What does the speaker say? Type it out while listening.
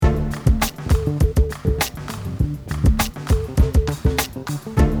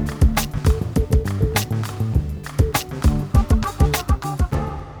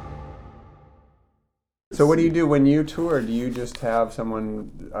So what do you do when you tour? Do you just have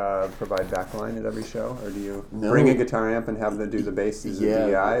someone provide backline at every show, or do you bring a guitar amp and have them do the bass as a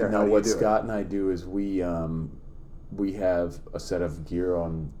DI? Or no, what Scott and I do is we have a set of gear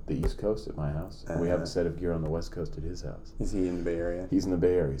on the East Coast at my house, and we have a set of gear on the West Coast at his house. Is he in the Bay Area? He's in the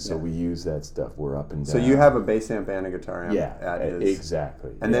Bay Area, so we use that stuff. We're up and down. So you have a bass amp and a guitar amp at his...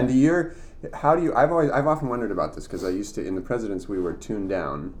 exactly. And then I've often wondered about this, because I used to, in the Presidents, we were tuned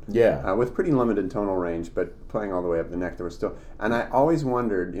down. Yeah. With pretty limited tonal range, but playing all the way up the neck, there was still... And I always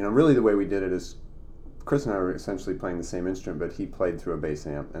wondered, really the way we did it is, Chris and I were essentially playing the same instrument, but he played through a bass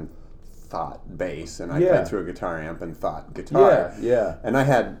amp and thought bass, and I played through a guitar amp and thought guitar. Yeah. And I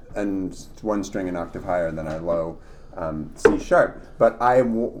had one string an octave higher than our low C sharp. But I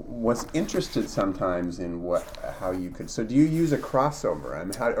was interested sometimes in how you could. So do you use a crossover? I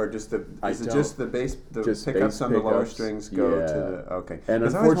mean, or just just the bass, pickups on the lower strings go to the And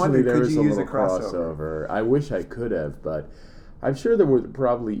unfortunately, there is a little crossover. I wish I could have, but I'm sure there were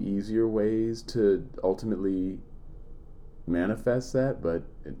probably easier ways to ultimately manifest that, but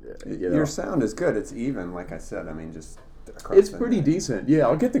your sound is good. It's even, like I said. I mean, just it's pretty decent. Yeah,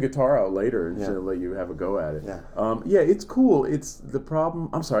 I'll get the guitar out later and let you have a go at it. It's cool. It's the problem.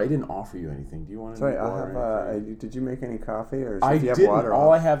 I'm sorry, I didn't offer you anything. Do you want Sorry, I have. Did you make any coffee, or I do you have didn't. water?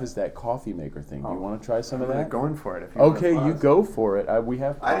 All I have is that coffee maker thing. Do you want to try some of that? Going for it. If you okay, you go for it. We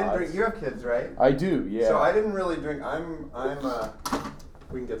have pods. I didn't drink. You have kids, right? I do. Yeah. So I didn't really drink. I'm.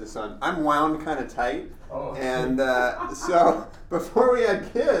 We can get this on. I'm wound kind of tight. Oh. And so before we had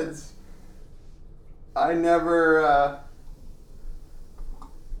kids, I never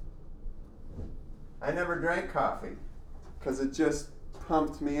drank coffee, because it just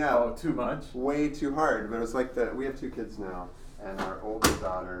pumped me out. Oh, too much? Way too hard. But it was like we have 2 kids now, and our older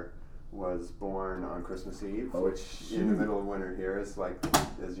daughter was born on Christmas Eve, which in the middle of winter here is like,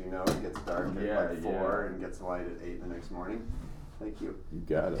 as you know, it gets dark at 4 and gets light at 8 the next morning. Thank you. You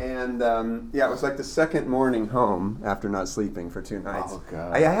got it. And it was like the second morning home after not sleeping for 2 nights. Oh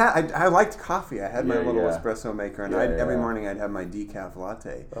God. I liked coffee. I had my little espresso maker, and every morning I'd have my decaf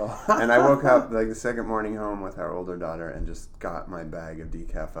latte. Oh. And I woke up like the second morning home with our older daughter and just got my bag of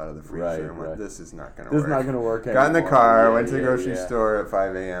decaf out of the freezer and went, "This is not going to work. This is not going to work." Got in the car, went to the grocery store at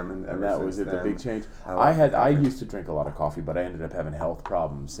 5 a.m. and that was the big change. I used to drink a lot of coffee, but I ended up having health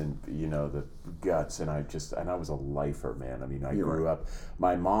problems and the guts, and I was a lifer, man. I mean, I grew up.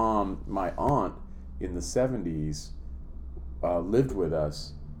 My aunt in the 70s lived with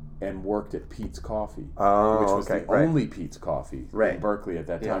us and worked at Pete's Coffee, which was the only Pete's Coffee in Berkeley at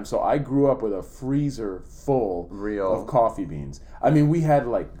that time. So I grew up with a freezer full of coffee beans. I mean, we had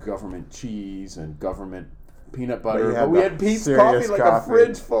like government cheese and government peanut butter, but we had Pete's Coffee, like a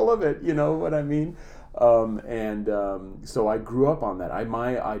fridge full of it. You know what I mean? So I grew up on that.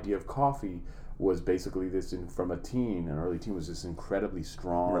 My idea of coffee was basically this from an early teen, was this incredibly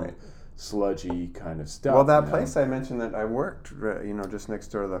strong, sludgy kind of stuff. Well, that place I mentioned that I worked, just next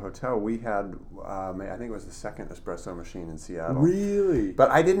door to the hotel, we had, I think it was the second espresso machine in Seattle. Really?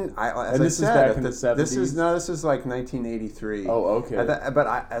 But I didn't, this is back in the 70s? This is like 1983. Oh, okay. But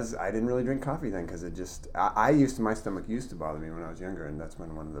I didn't really drink coffee then, because it just, my stomach used to bother me when I was younger, and that's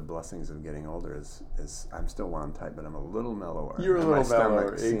one of the blessings of getting older is I'm still wound tight, but I'm a little mellower. You're a little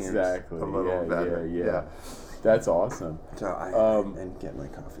mellower, exactly. A little better. Yeah. That's awesome. So and get my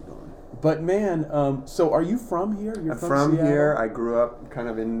coffee going. But man, so are you from here? You're from Seattle? here. I grew up kind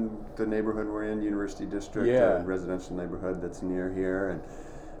of in the neighborhood we're in, University District, a residential neighborhood that's near here, and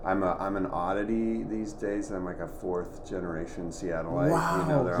I'm an oddity these days. I'm like a 4th generation Seattleite.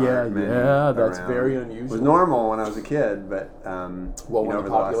 Wow. There aren't many that's around. very unusual. It was normal when I was a kid, but when the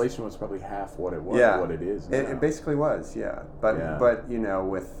population was probably half what it was, what it is now. It basically was, But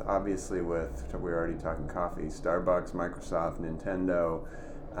with we're already talking coffee, Starbucks, Microsoft, Nintendo,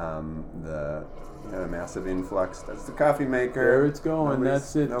 the massive influx. That's the coffee maker. There it's going.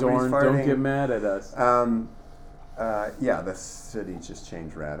 That's it, Dorn. Don't get mad at us. The city just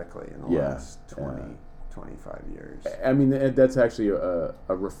changed radically in the last 25 years. I mean, that's actually a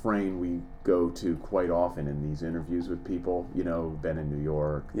refrain we go to quite often in these interviews with people. Been in New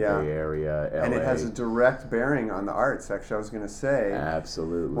York, Bay Area, LA. And it has a direct bearing on the arts, actually, I was going to say.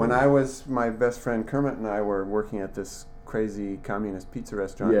 Absolutely. When my best friend Kermit and I were working at this crazy communist pizza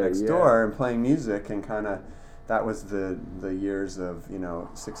restaurant next door and playing music, and kind of, that was the years of,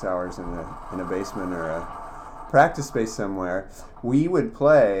 6 hours in a basement or a practice space somewhere. We would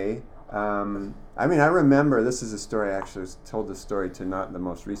play, I mean, I remember, this is a story, I actually told this story to not the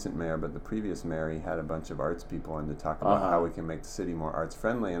most recent mayor, but the previous mayor. He had a bunch of arts people in to talk about how we can make the city more arts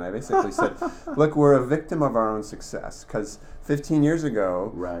friendly. And I basically said, look, we're a victim of our own success. Because 15 years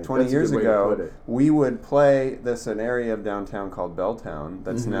ago, 20 years ago, we would play an area of downtown called Belltown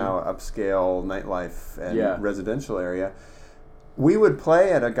that's now upscale nightlife and residential area. We would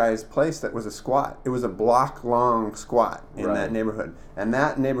play at a guy's place that was a squat. It was a block-long squat in that neighborhood. And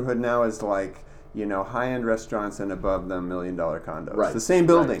that neighborhood now is like, high-end restaurants and above them $1 million condos. Right. The same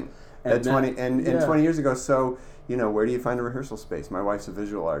building. And 20 years ago. So, where do you find a rehearsal space? My wife's a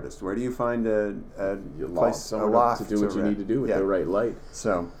visual artist. Where do you find a place, a loft to do what you need to do with the right light?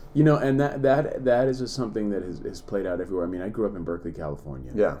 So, and that is just something that has played out everywhere. I mean, I grew up in Berkeley,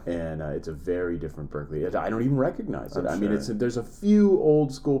 California. Yeah. And it's a very different Berkeley. I don't even recognize it. I mean, there's a few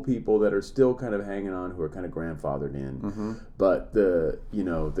old school people that are still kind of hanging on, who are kind of grandfathered in. But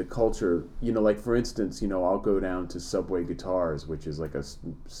the culture, like for instance, I'll go down to Subway Guitars, which is like a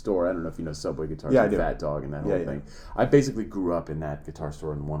store. I don't know if you know Subway Guitars, and Fat Dog and that whole thing. I basically grew up in that guitar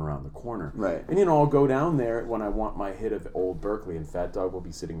store and one around the corner. Right. And I'll go down there when I want my hit of old Berkeley, and Fat Dog will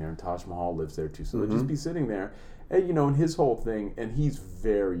be sitting there, and Taj Mahal lives there too, so they'll just be sitting there, and and his whole thing, and he's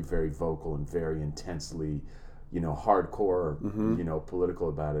very, very vocal and very intensely, hardcore, political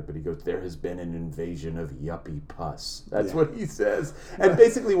about it. But he goes, "There has been an invasion of yuppie pus." That's what he says, and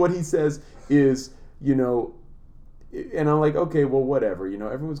basically what he says is, and I'm like, okay, well, whatever.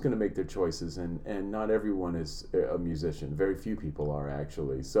 Everyone's going to make their choices, and not everyone is a musician. Very few people are,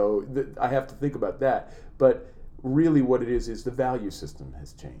 actually. So I have to think about that. But really what it is the value system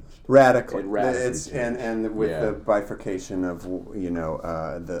has changed. Radically. And with the bifurcation of,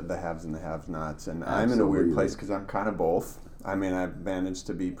 the haves and the have-nots. And I'm in a weird place because I'm kind of both. I mean, I've managed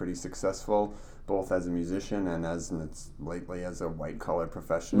to be pretty successful both as a musician and lately as a white-collar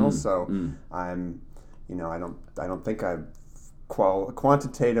professional. I'm... I don't think I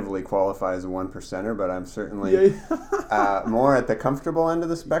quantitatively qualify as a 1%er, but I'm certainly more at the comfortable end of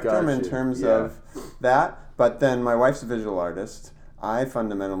the spectrum in terms of that. But then my wife's a visual artist. I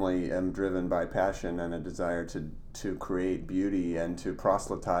fundamentally am driven by passion and a desire to create beauty and to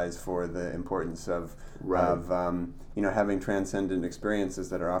proselytize for the importance of having transcendent experiences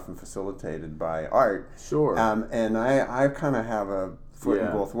that are often facilitated by art. Sure. And I kind of have a foot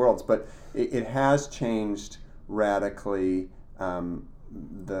in both worlds, but it has changed radically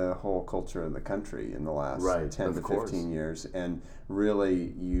the whole culture of the country in the last 10 to 15 years, and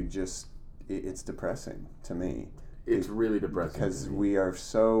really it's depressing to me. It's really depressing. Because we are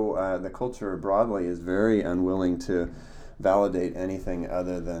so, the culture broadly is very unwilling to validate anything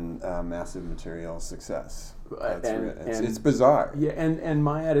other than massive material success. It's bizarre. Yeah, and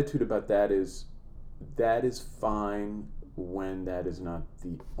my attitude about that is fine when that is not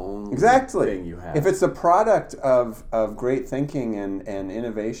the only thing you have. If it's a product of great thinking and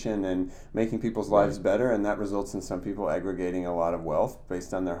innovation and making people's lives better, and that results in some people aggregating a lot of wealth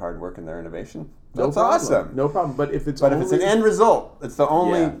based on their hard work and their innovation, that's awesome. No problem. But if it's an end result, it's the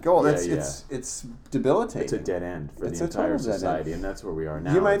only goal. It's debilitating. It's a dead end for the entire society, and that's where we are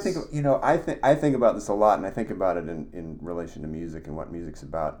now. You might think, I think about this a lot, and I think about it in relation to music and what music's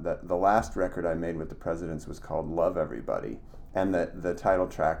about. The last record I made with the Presidents was called Love Everybody, and the title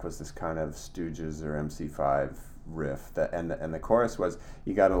track was this kind of Stooges or MC5 riff, and the chorus was,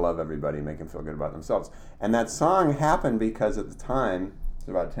 "You gotta love everybody, make them feel good about themselves." And that song happened because at the time, it was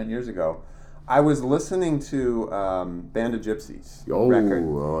about 10 years ago, I was listening to Band of Gypsys record.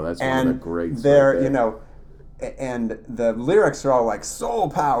 Oh, that's one of the greats. And the lyrics are all like soul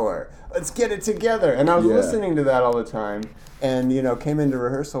power. Let's get it together. And I was listening to that all the time. And came into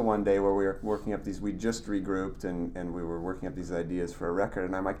rehearsal one day where we were working up we just regrouped and we were working up these ideas for a record.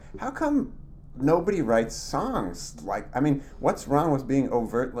 And I'm like, how come nobody writes songs what's wrong with being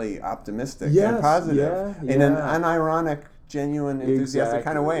overtly optimistic and positive in an unironic, genuine, enthusiastic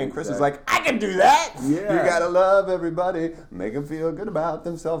kind of way? And Chris is like, I can do that. Yeah. You gotta love everybody, make them feel good about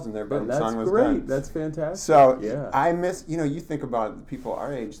themselves, and their song was great. done. That's fantastic. So I miss, you think about the people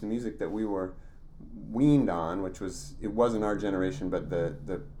our age, the music that we were weaned on, it wasn't our generation, but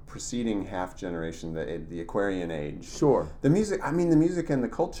the preceding half generation, the Aquarian age. Sure. The music and the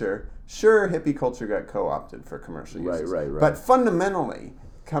culture. Sure, hippie culture got co-opted for commercial uses. Right. But fundamentally,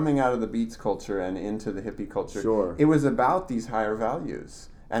 coming out of the Beats culture and into the hippie culture, it was about these higher values.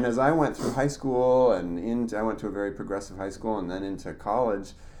 And as I went through high school I went to a very progressive high school and then into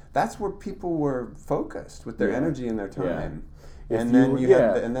college, that's where people were focused with their energy and their time. Yeah. And then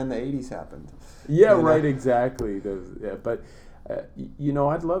and then the 80s happened. Yeah, right, exactly. But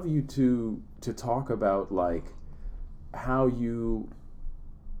I'd love you to talk about like how you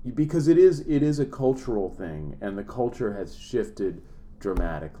because it is a cultural thing, and the culture has shifted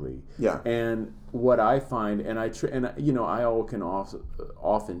dramatically. Yeah. And what I find, and I can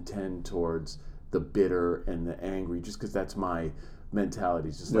often tend towards the bitter and the angry, just because that's my mentality.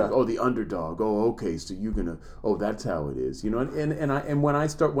 It's just like, oh, the underdog. Oh, okay, so you're gonna. Oh, that's how it is. And when I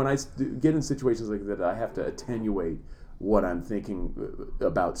get in situations like that, I have to attenuate what I'm thinking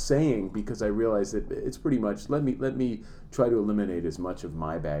about saying, because I realize that it's pretty much let me try to eliminate as much of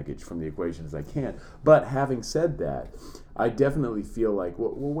my baggage from the equation as I can. But having said that, I definitely feel like,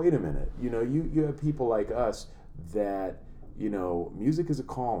 well wait a minute. You have people like us that, music is a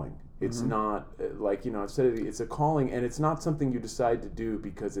calling. It's not like, I've said it's a calling, and it's not something you decide to do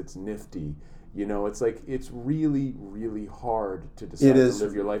because it's nifty. It's like, it's really, really hard to decide to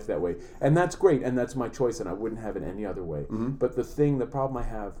live your life that way. And that's great, and that's my choice, and I wouldn't have it any other way. But the problem I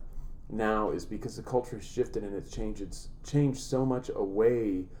have now is because the culture has shifted and it's changed so much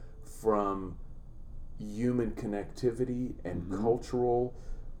away from human connectivity and cultural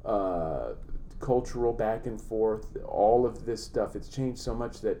back and forth, all of this stuff. It's changed so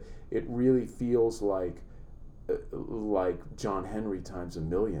much that it really feels like John Henry times a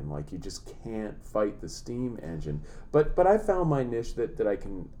million. Like, you just can't fight the steam engine. But I found my niche that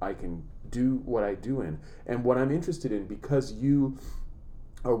I can do what I do in, and what I'm interested in, because you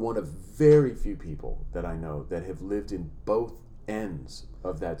are one of very few people that I know that have lived in both ends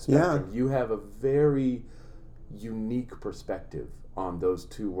of that spectrum. Yeah. You have a very unique perspective on those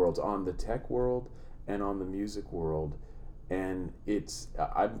two worlds, on the tech world and on the music world. And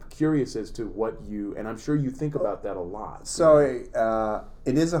I'm curious as to what and I'm sure you think about that a lot. So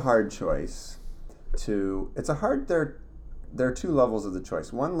it is a hard choice. There are two levels of the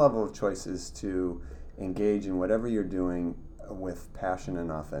choice. One level of choice is to engage in whatever you're doing with passion and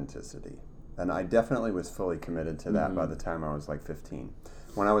authenticity. And I definitely was fully committed to that by the time I was like 15.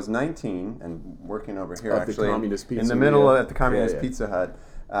 When I was 19 and working over here, actually, in the middle at the Communist Pizza Hut,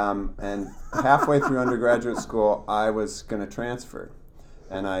 and halfway through undergraduate school, I was going to transfer.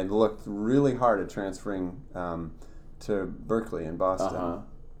 And I looked really hard at transferring to Berkeley in Boston,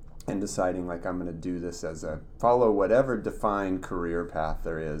 and deciding, like, I'm going to do this follow whatever defined career path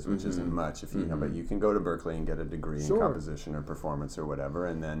there is, which isn't much, if you know, but you can go to Berkeley and get a degree in composition or performance or whatever,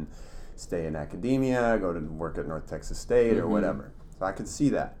 and then stay in academia, go to work at North Texas State or whatever. So I could see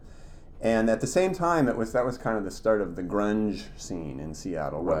that. And at the same time, that was kind of the start of the grunge scene in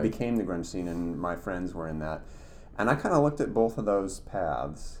Seattle, what became the grunge scene, and my friends were in that. And I kind of looked at both of those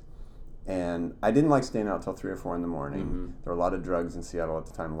paths, and I didn't like staying out till 3 or 4 in the morning. There were a lot of drugs in Seattle at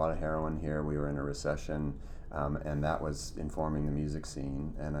the time, a lot of heroin here. We were in a recession, and that was informing the music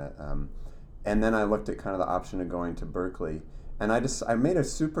scene. And then I looked at kind of the option of going to Berkeley, and I made a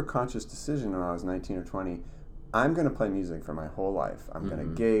super conscious decision when I was 19 or 20. I'm going to play music for my whole life. I'm going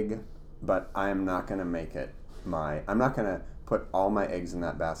to gig, but I'm not going to make it I'm not going to put all my eggs in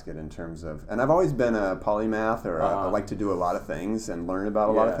that basket in terms of, and I've always been a polymath, or I like to do a lot of things and learn about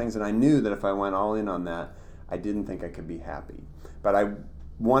a lot of things, and I knew that if I went all in on that, I didn't think I could be happy. But I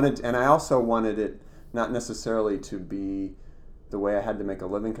also wanted it not necessarily to be the way I had to make a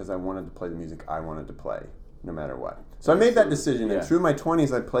living, because I wanted to play the music I wanted to play, no matter what. So I made that decision, and through my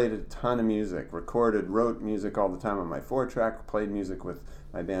 20s, I played a ton of music, wrote music all the time on my 4-track, played music with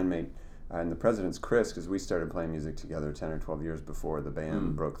my bandmate and the President's Chris, because we started playing music together 10 or 12 years before the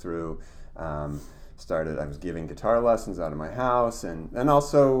band broke through. I was giving guitar lessons out of my house, and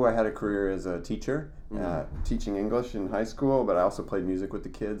also I had a career as a teacher, teaching English in high school, but I also played music with the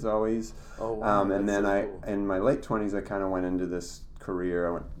kids always. Oh, wow, and then cool. In my late 20s, I kind of went into this career.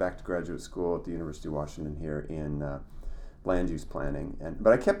 I went back to graduate school at the University of Washington here in land use planning,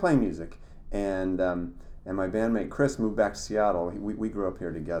 but I kept playing music, and my bandmate Chris moved back to Seattle. We grew up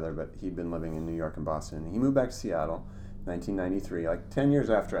here together, but he'd been living in New York and Boston. He moved back to Seattle in 1993, like 10 years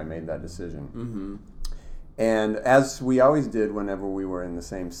after I made that decision. And as we always did whenever we were in the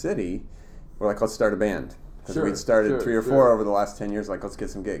same city, we're like, let's start a band. Because we'd started 3 or 4 over the last 10 years, like, let's get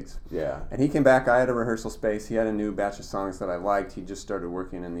some gigs. Yeah. And he came back. I had a rehearsal space. He had a new batch of songs that I liked. He just started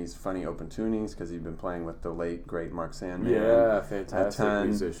working in these funny open tunings because he'd been playing with the late, great Mark Sandman. Yeah, fantastic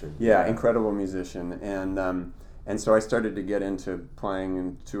musician. Yeah, incredible musician. And so I started to get into playing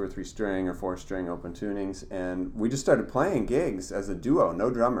in 2 or 3 string or 4 string open tunings. And we just started playing gigs as a duo, no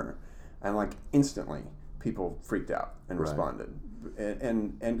drummer. And, like, instantly, people freaked out and responded.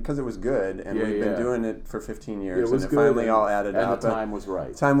 And because it was good, and we've been doing it for 15 years, and it finally all added up. And the time was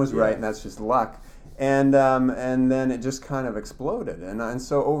right. Time was right, and that's just luck. And then it just kind of exploded. And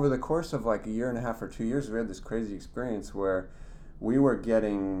so over the course of like a year and a half or 2 years, we had this crazy experience where we were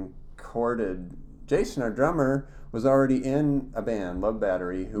getting courted Jason, our drummer, was already in a band, Love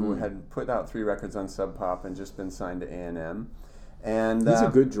Battery, who had put out 3 records on Sub Pop and just been signed to A&M. And he's a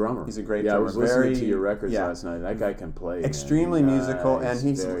good drummer. He's a great drummer. I was listening to your records last night. That guy can play. Extremely musical, and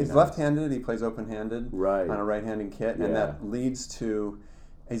he's nice. left-handed. He plays open-handed on a right-handed kit, and that leads to.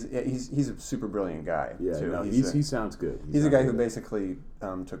 He's a super brilliant guy. Yeah, too. No, he sounds good. He's a guy who basically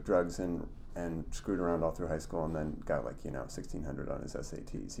took drugs and screwed around all through high school, and then got 1,600 on his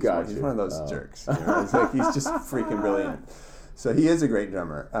SATs. He's one of those jerks. He's just freaking brilliant. So he is a great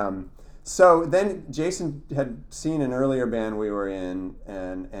drummer. So then Jason had seen an earlier band we were in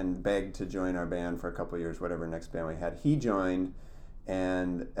and begged to join our band for a couple of years, whatever next band we had. He joined,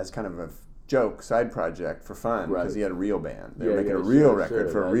 and as kind of a joke, side project for fun, because he had a real band. They were making a real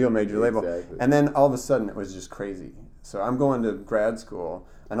record for a real major label. And then all of a sudden it was just crazy. So I'm going to grad school,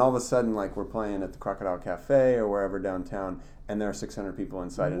 and all of a sudden we're playing at the Crocodile Cafe or wherever downtown, and there are 600 people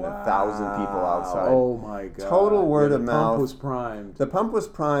inside and 1,000 people outside. Oh my God. Total word of mouth. The pump was primed. The pump was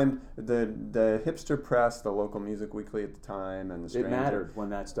primed. The hipster press, the local music weekly at the time, and the Stranger. It mattered when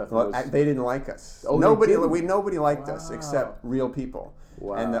that stuff was. They didn't like us. Oh, nobody liked us except real people.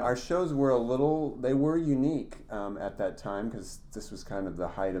 Wow. And our shows were they were unique at that time, because this was kind of the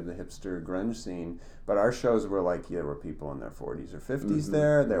height of the hipster grunge scene. But our shows were there were people in their 40s or 50s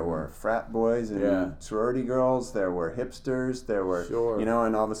there. There were frat boys and sorority girls. There were hipsters. There were,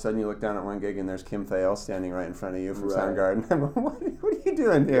 and all of a sudden you look down at one gig and there's Kim Thayil standing right in front of you from Soundgarden. I'm like, what are you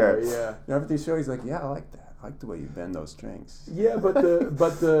doing here? After the show, he's like, I like that. I like the way you bend those strings. Yeah, but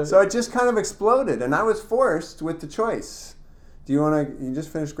the So it just kind of exploded, and I was forced with the choice. Do you want to? You just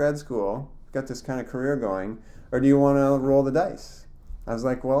finished grad school, got this kind of career going, or do you want to roll the dice? I was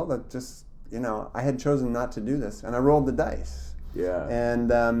like, well, that just I had chosen not to do this, and I rolled the dice. Yeah. And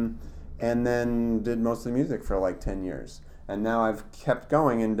then did mostly music for 10 years, and now I've kept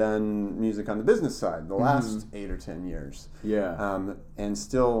going and done music on the business side the last 8 or 10 years. Yeah. And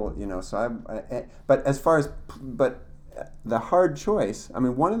still, but as far as the hard choice,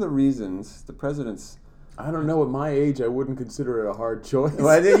 one of the reasons the president's. I don't know. At my age, I wouldn't consider it a hard choice.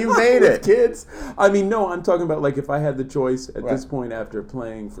 Well, you made it, kids. No, I'm talking about if I had the choice at this point after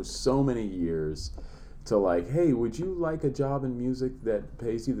playing for so many years to hey, would you like a job in music that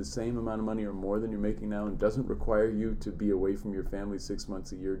pays you the same amount of money or more than you're making now and doesn't require you to be away from your family 6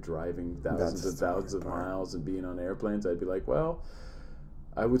 months a year, driving thousands and thousands of miles and being on airplanes? I'd be like, well,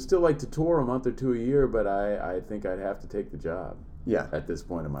 I would still like to tour a month or two a year, but I think I'd have to take the job. Yeah. At this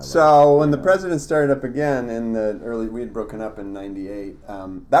point in my life. So when the president started up again in the we had broken up in '98.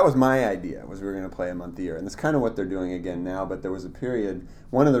 That was my idea. Was we were going to play a month a year, and that's kind of what they're doing again now. But there was a period.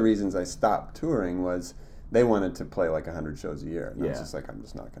 One of the reasons I stopped touring was they wanted to play 100 shows a year, and I was just I'm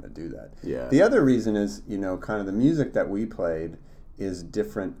just not going to do that. Yeah. The other reason is kind of the music that we played is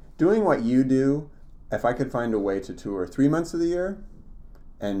different. Doing what you do, if I could find a way to tour 3 months of the year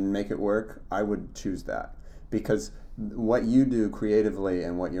and make it work, I would choose that, because what you do creatively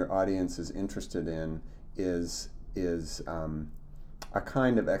and what your audience is interested in is a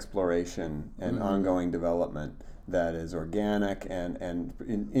kind of exploration and ongoing development that is organic, and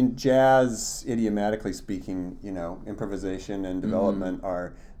in jazz, idiomatically speaking, improvisation and development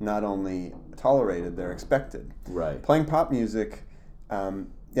are not only tolerated, they're expected. Right. Playing pop music,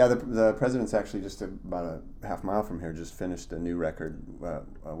 the president's actually just about a half mile from here just finished a new record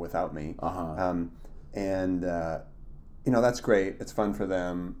without me. That's great. It's fun for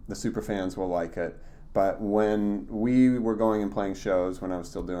them. The super fans will like it. But when we were going and playing shows, when I was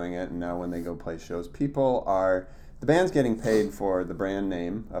still doing it, and now when they go play shows, the band's getting paid for the brand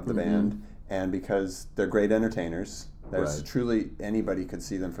name of the band, and because they're great entertainers. There's truly, anybody could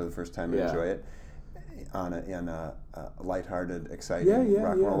see them for the first time and enjoy it in a lighthearted, exciting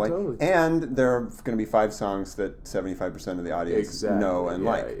rock and roll way. Totally. And there are going to be 5 songs that 75% of the audience know and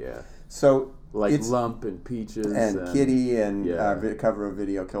like. Yeah. So it's Lump and Peaches and Kitty and our cover of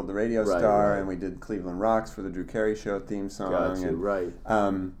Video Killed the Radio Star, and we did Cleveland Rocks for the Drew Carey Show theme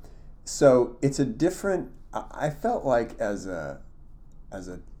song. So it's a different. I felt like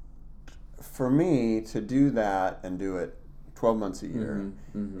for me to do that and do it 12 months a year,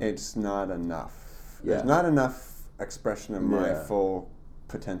 it's not enough. There's not enough expression of my full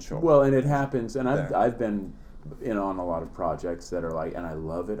potential. Well, and it happens, and I've been on a lot of projects that are and I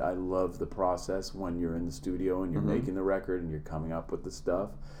love it. I love the process when you're in the studio and you're making the record and you're coming up with the stuff.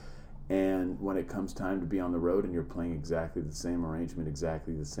 And when it comes time to be on the road and you're playing exactly the same arrangement,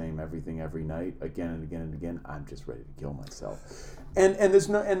 exactly the same everything every night, again and again and again, I'm just ready to kill myself. And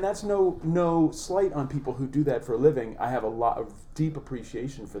that's no slight on people who do that for a living. I have a lot of deep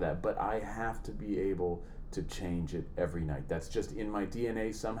appreciation for that, but I have to be able to change it every night. That's just in my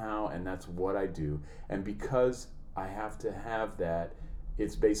DNA somehow, and that's what I do. And because I have to have that,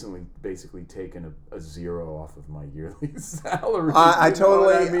 it's basically taken a zero off of my yearly salary. I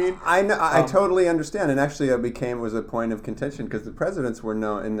totally, I mean? I totally understand, and actually, it was a point of contention because the Presidents were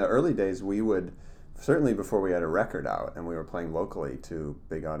known in the early days. We would certainly before we had a record out and we were playing locally to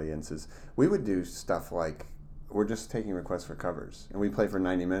big audiences, we would do stuff like we're just taking requests for covers, and we play for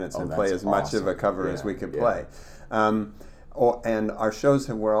 90 minutes and play as much of a cover as we could play. And our shows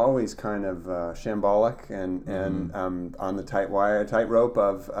were always kind of shambolic and on the tightrope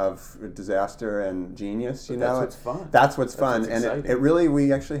of disaster and genius. You know, that's what's fun. That's what's fun, and it really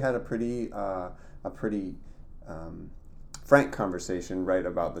we actually had a pretty frank conversation right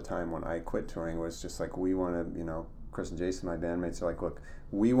about the time when I quit touring. Was just like, we want to, Chris and Jason, my bandmates, are like, look,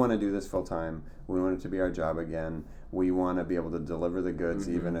 we want to do this full time. We want it to be our job again. We want to be able to deliver the goods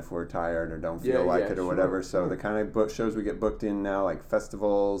even if we're tired or don't feel like it or whatever. So the kind of shows we get booked in now, like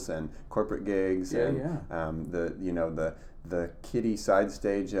festivals and corporate gigs, the kiddie side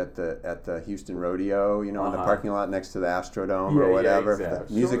stage at the Houston Rodeo, in the parking lot next to the Astrodome or whatever.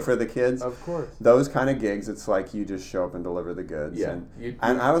 Exactly. Music for the kids. Of course. Those kind of gigs, it's like you just show up and deliver the goods. Yeah.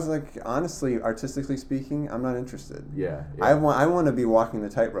 And I was like, honestly, artistically speaking, I'm not interested. Yeah. I want to be walking the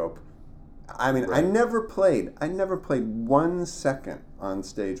tightrope. I mean, I never played 1 second on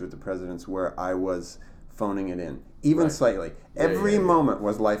stage with the Presidents where I was phoning it in, even slightly. Every moment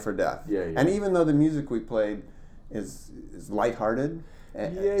was life or death. And even though the music we played is lighthearted.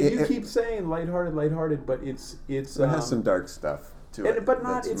 You keep saying lighthearted, but it has some dark stuff to it. But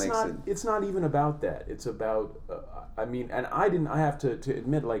it's not even about that. It's about and I have to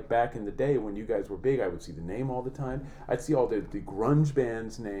admit, like back in the day when you guys were big, I would see the name all the time. I'd see all the grunge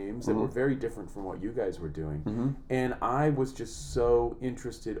bands' names that were very different from what you guys were doing. And I was just so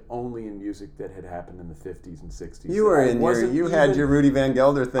interested only in music that had happened in the 50s and 60s. You had your Rudy Van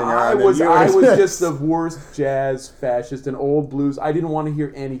Gelder thing on. I was just the worst jazz fascist and old blues. I didn't want to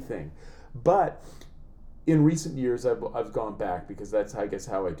hear anything. But in recent years, I've gone back because that's, I guess,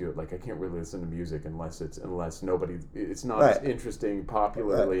 how I do it. Like, I can't really listen to music unless it's not as interesting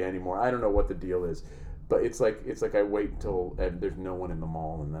popularly anymore. I don't know what the deal is, but it's like I wait until there's no one in the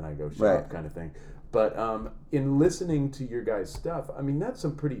mall and then I go shop kind of thing. But in listening to your guys' stuff, I mean, that's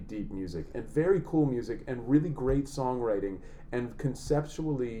some pretty deep music and very cool music and really great songwriting, and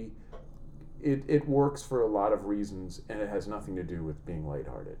conceptually it works for a lot of reasons, and it has nothing to do with being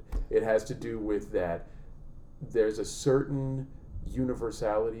lighthearted. It has to do with that there's a certain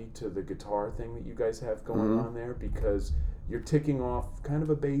universality to the guitar thing that you guys have going on there, because you're ticking off kind of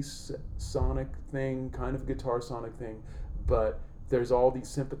a bass sonic thing, kind of guitar sonic thing, but there's all these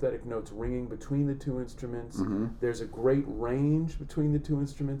sympathetic notes ringing between the two instruments. There's a great range between the two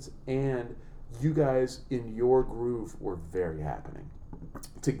instruments, and you guys in your groove were very happening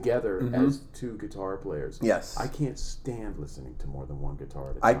together as two guitar players. Yes. I can't stand listening to more than one guitar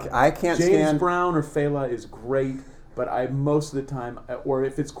at a time. I can't stand... James Brown or Fela is great, but I most of the time, or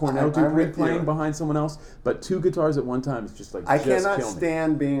if it's Cornell Dupree playing behind someone else, but two guitars at one time is just like, I cannot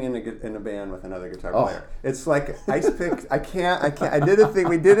stand being in a band with another guitar player. It's like ice pick. I can't.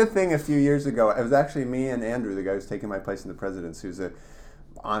 We did a thing a few years ago. It was actually me and Andrew, the guy who's taking my place in the Presidents, who's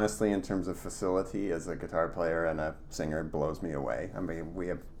honestly, in terms of facility as a guitar player and a singer, blows me away. I mean,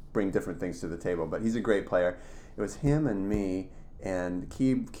 bring different things to the table, but he's a great player. It was him and me and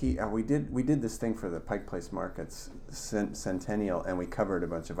Key. We did this thing for the Pike Place Markets Centennial, and we covered a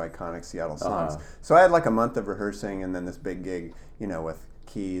bunch of iconic Seattle songs. So I had like a month of rehearsing, and then this big gig, with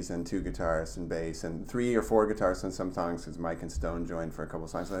keys and two guitarists and bass and 3 or 4 guitarists on some songs, because Mike and Stone joined for a couple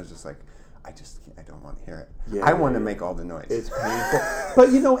songs. And I was just like, I don't want to hear it. I want to make all the noise. It's painful. But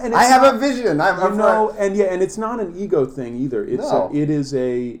and I have a vision. And it's not an ego thing either.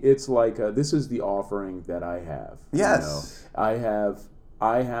 It's like this is the offering that I have. Yes. I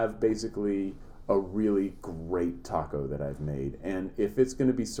have basically a really great taco that I've made, and if it's going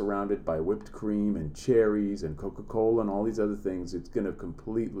to be surrounded by whipped cream and cherries and Coca-Cola and all these other things, it's going to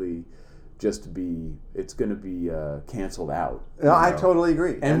completely just to be, it's going to be canceled out. No, I totally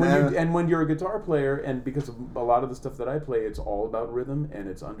agree. And when you're a guitar player, and because of a lot of the stuff that I play, it's all about rhythm and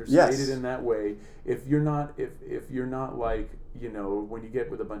it's understated in that way. If you're not like, when you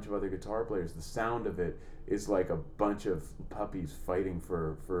get with a bunch of other guitar players, the sound of it is like a bunch of puppies fighting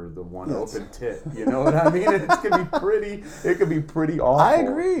for the one open tit. You know what I mean? It could be pretty awful. I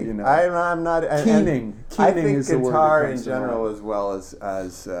agree. I'm not keening. I think is the word guitar in general, as well as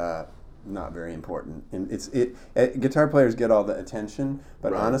not very important. And guitar players get all the attention,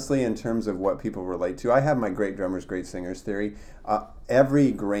 but honestly, in terms of what people relate to, I have my great drummers, great singers theory.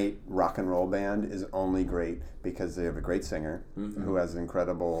 Every great rock and roll band is only great because they have a great singer who has an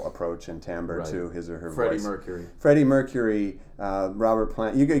incredible approach and timbre to his or her voice. Freddie Mercury, Robert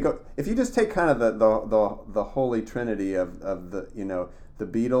Plant. You go if you just take kind of the holy trinity of the the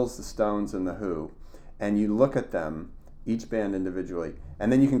Beatles, the Stones, and the Who, and you look at them, each band individually,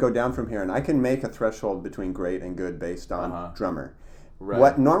 and then you can go down from here, and I can make a threshold between great and good based on drummer. Right.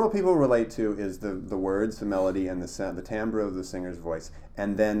 What normal people relate to is the words, the melody, and the timbre of the singer's voice,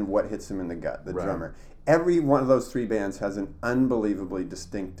 and then what hits them in the gut, the drummer. Every one of those three bands has an unbelievably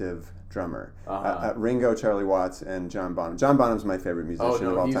distinctive drummer. Ringo, Charlie Watts, and John Bonham. John Bonham's my favorite musician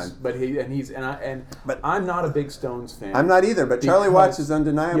of all time. But I'm not a big Stones fan. I'm not either. But Charlie Watts is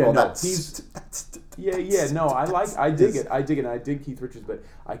undeniable. I dig it. I dig Keith Richards, but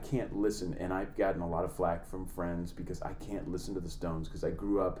I can't listen. And I've gotten a lot of flack from friends because I can't listen to the Stones because I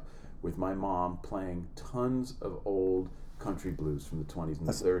grew up with my mom playing tons of old country blues from the 20s and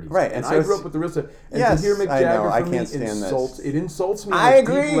the 30s. Right. And I grew up with the real stuff. And to hear Mick Jagger from me insults me on a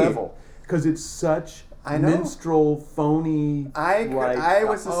deep level because it's such minstrel, phony. I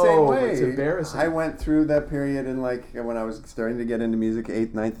was the same way. It's embarrassing. I went through that period in when I was starting to get into music,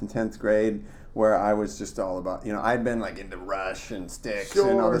 8th, 9th, and 10th grade, where I was just all about, I'd been into Rush and Styx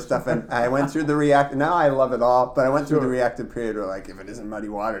and all this stuff, and I went through the reactive. Now I love it all, but I went through the reactive period where if it isn't Muddy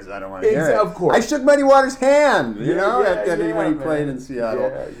Waters, I don't want to hear it. Of course. I shook Muddy Waters' hand, when he played in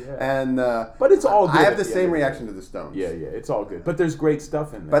Seattle. And but it's all good. I have the same reaction to the Stones. Yeah, it's all good. But there's great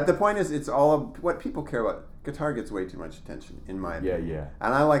stuff in there. But the point is, it's all of what people care about. Guitar gets way too much attention, in my opinion. Yeah.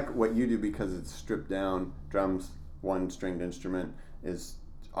 And I like what you do because it's stripped down. Drums, one stringed instrument is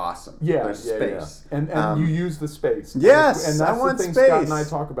awesome. Yeah, there's space, and you use the space. Yes, and that's I want the thing space. Scott and I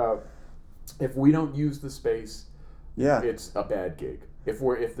talk about. If we don't use the space, it's a bad gig.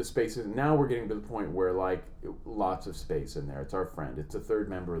 If the space is now, we're getting to the point where lots of space in there. It's our friend. It's a third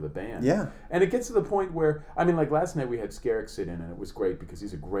member of the band. Yeah, and it gets to the point where last night we had Skerrick sit in, and it was great because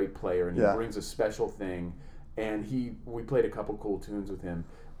he's a great player and he brings a special thing, and we played a couple cool tunes with him.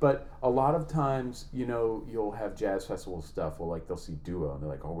 But a lot of times, you'll have jazz festival stuff where they'll see duo and they're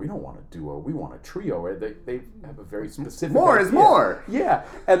like, oh, we don't want a duo, we want a trio. Right? They have a very specific more idea. Is more. Yeah.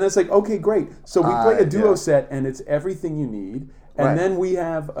 And it's okay, great. So we play a duo set and it's everything you need. And then we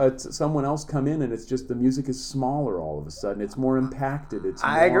have someone else come in and it's just the music is smaller all of a sudden. It's more impacted.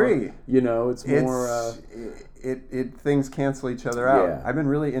 I agree. It's more... things cancel each other out. Yeah. I've been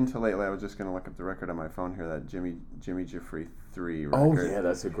really into lately. I was just going to look up the record on my phone here. That Jimmy Jeffrey 3 record. Oh yeah,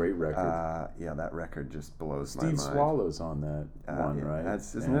 that's a great record. That record just blows my mind. Steve Swallow's on that one, right?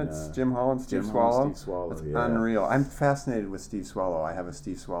 Isn't it? It's Jim Hall and Steve Swallow. Steve Swallow. It's unreal. I'm fascinated with Steve Swallow. I have a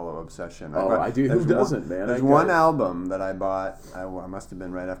Steve Swallow obsession. I do. Who doesn't, man? There's one album that I bought. I must have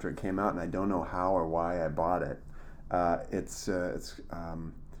been right after it came out, and I don't know how or why I bought it. It's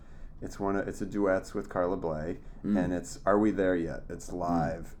a duets with Carla Bley, and it's Are We There Yet? It's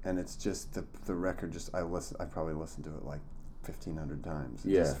live, and it's just the record. I probably listened to it 1,500 times.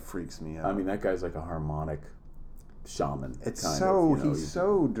 It just freaks me out. That guy's like a harmonic shaman. It's he's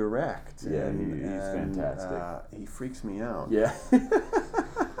so direct. Yeah, he's fantastic. He freaks me out. Yeah.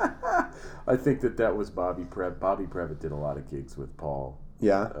 I think that was Bobby Previtt. Bobby Previtt did a lot of gigs with Paul.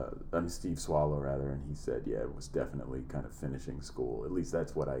 Yeah. Steve Swallow rather, and he said, it was definitely kind of finishing school. At least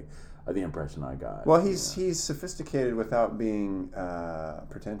that's what the impression I got. Well, he's sophisticated without being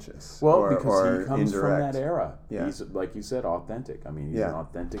pretentious. Well, because he comes indirect. from that era. Yeah. He's, like you said, authentic. He's an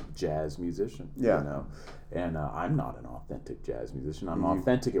authentic jazz musician. Yeah. And I'm not an authentic jazz musician. I'm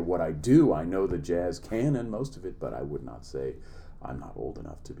authentic at what I do. I know the jazz canon, most of it, but I would not say I'm not old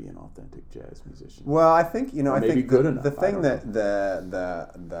enough to be an authentic jazz musician. Well, I think I think good enough. The thing that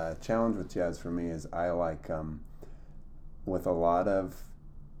the challenge with jazz for me is I like with a lot of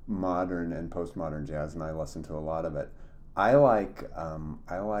modern and postmodern jazz, and I listen to a lot of it. I like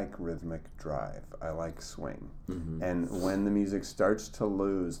rhythmic drive. I like swing, and when the music starts to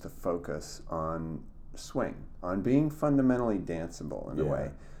lose the focus on swing, on being fundamentally danceable in a way.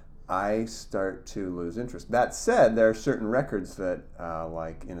 I start to lose interest. That said, there are certain records that,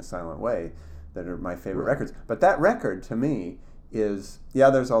 like In a Silent Way, that are my favorite records. But that record, to me, is,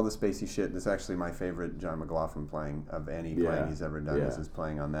 there's all the spacey shit. It's actually my favorite John McLaughlin playing of any playing he's ever done. This is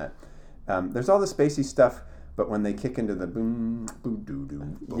playing on that. There's all the spacey stuff, but when they kick into the boom, boo doo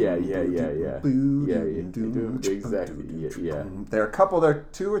doo, exactly, there are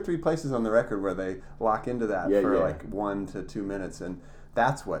 2 or 3 places on the record where they lock into that for like 1 to 2 minutes, and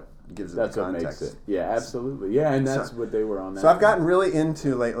that's what gives it the context. What makes it. Yeah, absolutely. Yeah, and that's what they were on that. So I've gotten really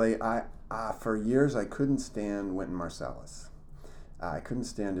into lately. For years I couldn't stand Wynton Marsalis. I couldn't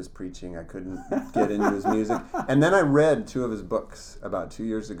stand his preaching. I couldn't get into his music. And then I read 2 of his books about 2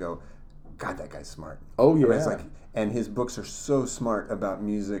 years ago. God, that guy's smart. Oh, yeah. I mean, it's like, and his books are so smart about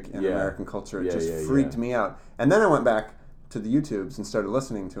music and American culture. It just freaked me out. And then I went back to the YouTubes and started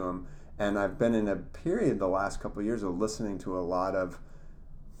listening to him. And I've been in a period the last couple of years of listening to a lot of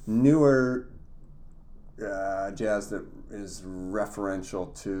newer jazz that is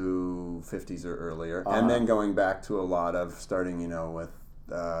referential to 50s or earlier, and then going back to a lot of starting, with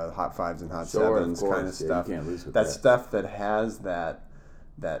Hot Fives and Hot Sevens kind of stuff. You can't lose with that stuff that has that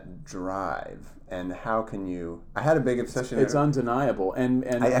drive. And how can you? I had a big obsession. It's undeniable, and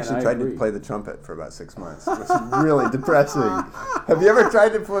I actually tried agree. to play the trumpet for about 6 months, which is really depressing. Have you ever tried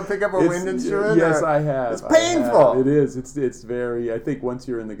to pick up a wind instrument? Yes, I have. It's painful. It is. It's very. I think once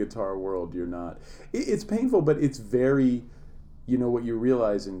you're in the guitar world, you're not. It's painful, but it's very. What you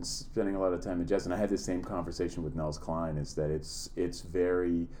realize in spending a lot of time in jazz, and I had this same conversation with Nels Cline, is that it's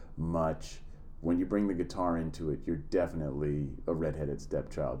very much. When you bring the guitar into it, you're definitely a redheaded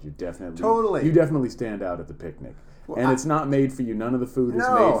stepchild. You definitely stand out at the picnic. Well, it's not made for you. None of the food is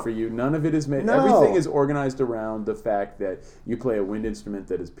made for you. None of it is made. Everything is organized around the fact that you play a wind instrument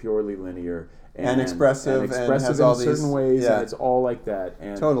that is purely linear and expressive and has in all certain ways, and it's all like that.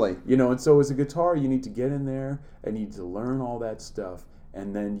 And, and so as a guitar, you need to get in there and you need to learn all that stuff.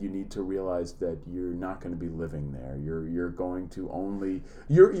 And then you need to realize that you're not going to be living there. You're going to only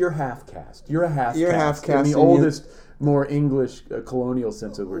you're half caste. You're a half caste. In the oldest, more English colonial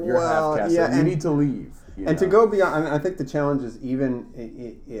sense of the word. You're half caste. Yeah, you need to leave. To go beyond, I think the challenge is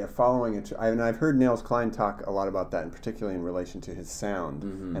even following it. And I've heard Nels Cline talk a lot about that, and particularly in relation to his sound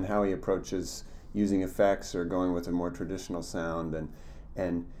and how he approaches using effects or going with a more traditional sound.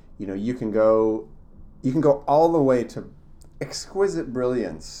 And you can go all the way to exquisite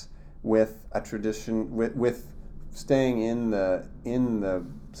brilliance with a tradition with staying in the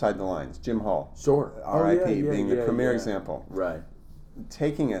side the lines. Jim Hall, R.I.P. being the premier example. Right,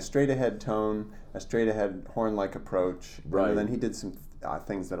 taking a straight ahead tone, a straight ahead horn like approach. Right, and then he did some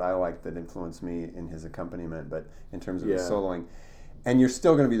things that I liked that influenced me in his accompaniment, but in terms of his soloing. And you're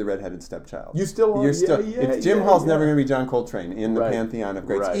still going to be the redheaded stepchild. You still are. Jim Hall's never going to be John Coltrane in the pantheon of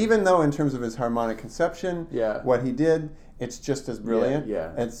greats, right. Even though in terms of his harmonic conception, what he did, it's just as brilliant.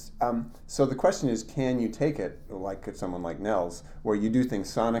 It's so the question is, can you take it like someone like Nels, where you do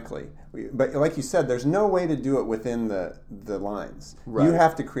things sonically? But like you said, there's no way to do it within the lines. Right. You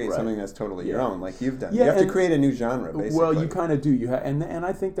have to create something that's totally your own, like you've done. You have to create a new genre, basically. Well, you kind of do. And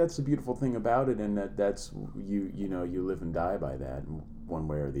I think that's the beautiful thing about it, and that's you live and die by that. One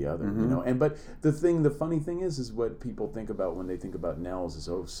way or the other, but the funny thing is what people think about when they think about Nels is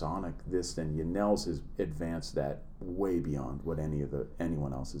sonic this, and Nels has advanced that way beyond what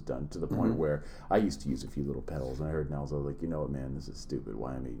anyone else has done, to the point where I used to use a few little pedals, and I heard Nels, I was like, what, man, this is stupid.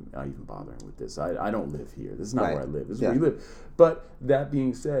 Why am I even bothering with this? I don't live here. This is not where I live. This is where you live. But that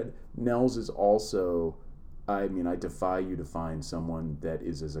being said, Nels is also. I defy you to find someone that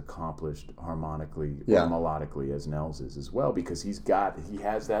is as accomplished harmonically or melodically as Nels is as well, because he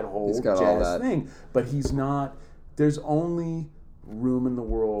has that whole jazz thing, but he's not. There's only room in the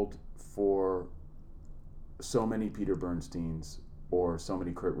world for so many Peter Bernsteins or so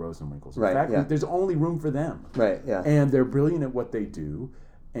many Kurt Rosenwinkels. In fact, there's only room for them. Right. Yeah. And they're brilliant at what they do,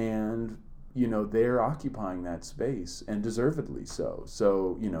 and they're occupying that space, and deservedly so.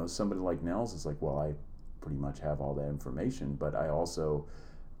 So somebody like Nels is like, well, I pretty much have all that information, but I also,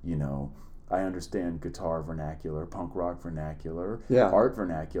 I understand guitar vernacular, punk rock vernacular, art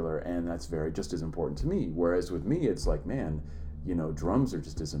vernacular, and that's just as important to me. Whereas with me, it's like, man, drums are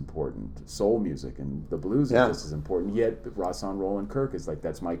just as important. Soul music and the blues are just as important. Yet Rahsaan Roland Kirk is like,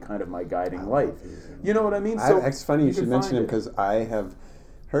 that's my guiding light. You know what I mean? So it's funny you should mention him, because I have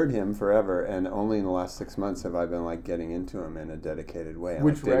heard him forever, and only in the last 6 months have I been like getting into him in a dedicated way.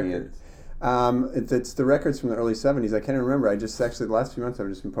 Which records? It's the records from the early 70s. I can't even remember. The last few months I've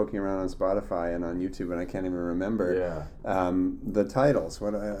just been poking around on Spotify and on YouTube, and I can't even remember the titles.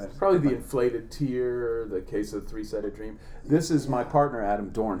 Probably The Inflated Tear, The Case of the Three-Sided Dream. This is my partner, Adam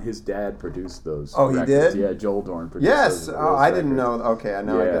Dorn. His dad produced those records. He did? Yeah, Joel Dorn produced those. Yes! Oh, I didn't know. Okay, I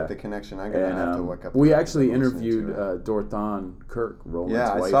get the connection. I'm going to have to look up. We actually interviewed Dorthan Kirk, Roland's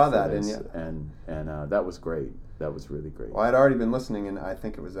wife. I saw that. And that was great. That was really great. Well, I'd already been listening, and I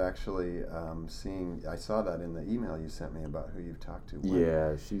think it was actually I saw that in the email you sent me about who you've talked to.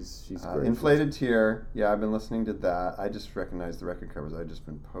 Yeah, she's great. Inflated Tear. Yeah, I've been listening to that. I just recognized the record covers. I've just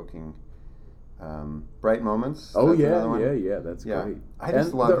been poking. Bright Moments. Oh yeah, that's great. I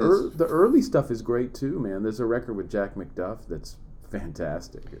just love the early stuff is great too, man. There's a record with Jack McDuff that's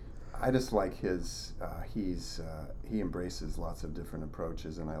fantastic. I just like his. He embraces lots of different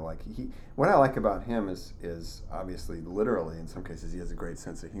approaches, and what I like about him is obviously literally in some cases he has a great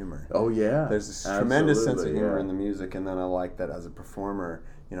sense of humor. Oh yeah, there's this tremendous sense of humor in the music, and then I like that as a performer.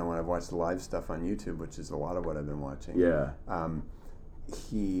 When I've watched the live stuff on YouTube, which is a lot of what I've been watching. Yeah.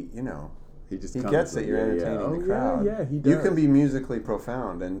 He He gets that you're entertaining the crowd. Yeah, he does. You can be musically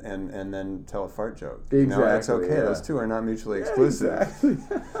profound and then tell a fart joke. Exactly. That's okay. Yeah. Those two are not mutually exclusive. Exactly.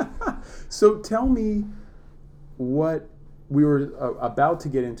 So tell me, what we were about to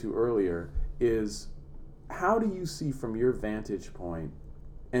get into earlier is, how do you see from your vantage point,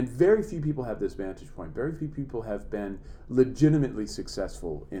 and very few people have this vantage point, very few people have been legitimately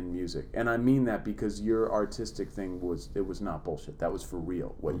successful in music. And I mean that because your artistic thing was not bullshit. That was for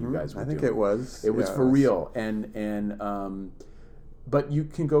real, what you guys were doing. I think it was. It was for real. But you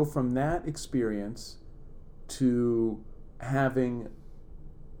can go from that experience to having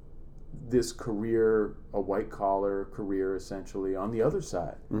this career, a white-collar career essentially, on the other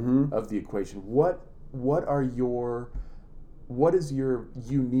side of the equation. What is your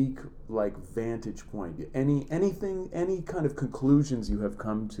unique vantage point? Any kind of conclusions you have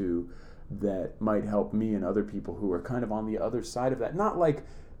come to that might help me and other people who are kind of on the other side of that? Not like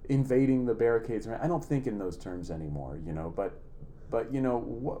invading the barricades. I don't think in those terms anymore, But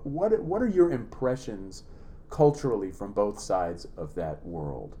what are your impressions culturally from both sides of that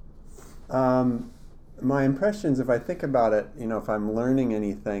world? My impressions, if I think about it, if I'm learning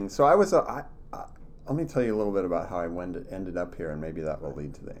anything. So let me tell you a little bit about how I ended up here, and maybe that will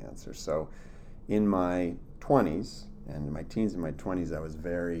lead to the answer. So in my 20s, and my teens and my 20s, I was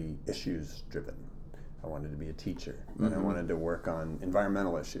very issues-driven. I wanted to be a teacher, and I wanted to work on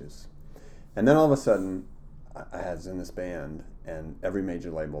environmental issues. And then all of a sudden, I was in this band, and every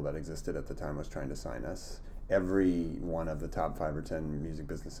major label that existed at the time was trying to sign us. Every one of the top 5 or 10 music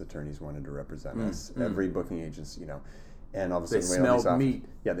business attorneys wanted to represent us. Every booking agency, And all of a sudden, they smelled meat.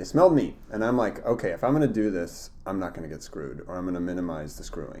 Yeah, they smelled meat, and I'm like, okay, if I'm going to do this, I'm not going to get screwed, or I'm going to minimize the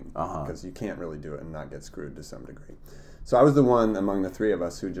screwing, because you can't really do it and not get screwed to some degree. So I was the one among the three of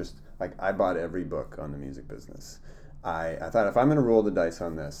us who just I bought every book on the music business. I thought, if I'm going to roll the dice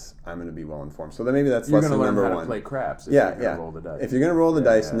on this, I'm going to be well informed. So then maybe that's lesson number one. You're going to learn how to play craps if you're going to roll the dice. If you're going to roll the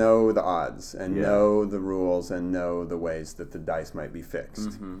dice, know the odds and know the rules and know the ways that the dice might be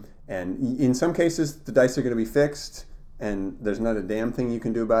fixed. And in some cases, the dice are going to be fixed, and there's not a damn thing you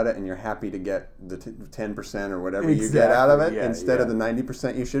can do about it, and you're happy to get the 10% or whatever you get out of it instead of the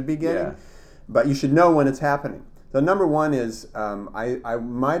 90% you should be getting. Yeah. But you should know when it's happening. So number one is I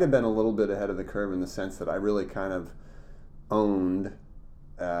might have been a little bit ahead of the curve in the sense that I really kind of owned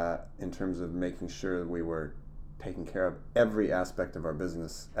in terms of making sure that we were taking care of every aspect of our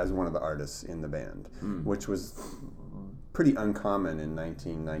business as one of the artists in the band, which was pretty uncommon in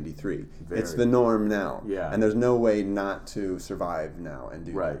 1993. It's the norm now, and there's no way not to survive now and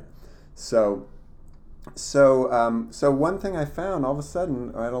do that. So one thing I found, all of a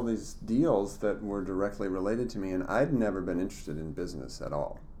sudden, I had all these deals that were directly related to me, and I'd never been interested in business at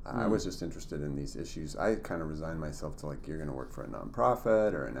all. I was just interested in these issues. I kind of resigned myself to you're going to work for a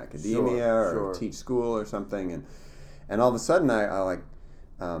nonprofit or an academia or teach school or something, and all of a sudden I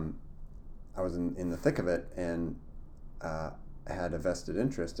was in the thick of it, and I had a vested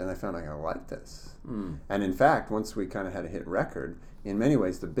interest, and I found I liked this. And in fact, once we kind of had a hit record, in many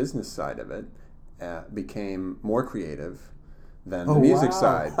ways the business side of it became more creative than the music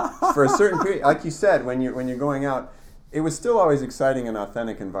side for a certain period. Like you said, when you're going out, it was still always exciting and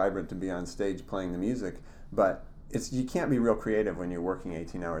authentic and vibrant to be on stage playing the music, but you can't be real creative when you're working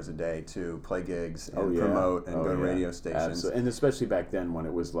 18 hours a day to play gigs and promote and go to radio stations. Absolutely. And especially back then when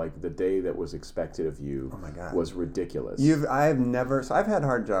it was the day that was expected of you was ridiculous. I've had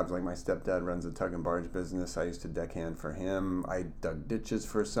hard jobs. My stepdad runs a tug and barge business. I used to deckhand for him. I dug ditches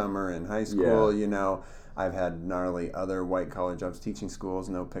for a summer in high school. I've had gnarly other white collar jobs, teaching schools,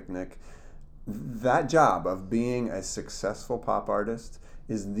 no picnic. that job of being a successful pop artist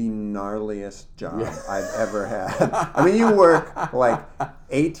is the gnarliest job I've ever had. I mean, you work like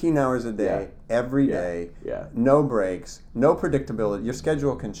 18 hours a day, every day, no breaks, no predictability. Your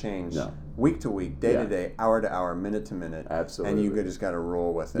schedule can change week to week, day to day, hour to hour, minute to minute. Absolutely. And you just got to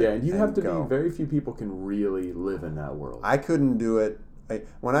roll with it. Yeah, and you have to be, very few people can really live in that world. I couldn't do it.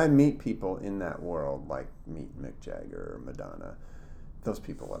 When I meet people in that world, like meet Mick Jagger or Madonna, those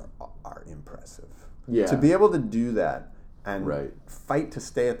people are impressive. Yeah. To be able to do that and fight to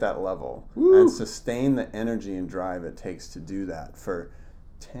stay at that level and sustain the energy and drive it takes to do that for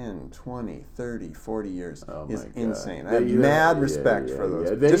 10, 20, 30, 40 years is insane. I have mad respect for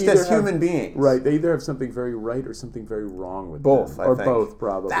those, just as human beings. Right, they either have something very right or something very wrong with both, them. Or both,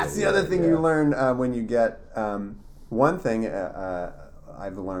 probably. That's the other thing you learn when you get, one thing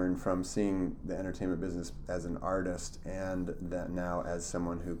I've learned from seeing the entertainment business as an artist and that now as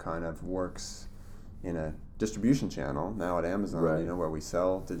someone who kind of works in a distribution channel now at Amazon, where we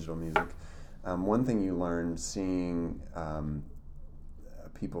sell digital music. One thing you learn seeing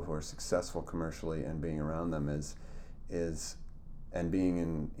people who are successful commercially and being around them is and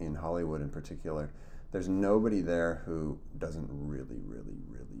being in Hollywood in particular, there's nobody there who doesn't really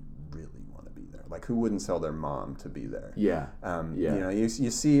want to be there. Like, who wouldn't sell their mom to be there? Yeah. You know, you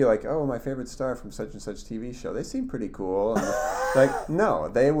see like, oh, my favorite star from such and such TV show. They seem pretty cool. And like, no,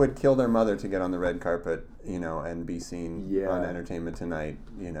 they would kill their mother to get on the red carpet, and be seen on Entertainment Tonight,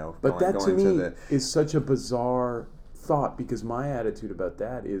 But that to me is such a bizarre thought, because my attitude about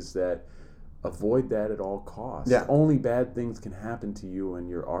that is that avoid that at all costs. Yeah. Only bad things can happen to you and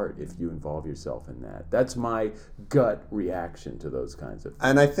your art if you involve yourself in that. That's my gut reaction to those kinds of things.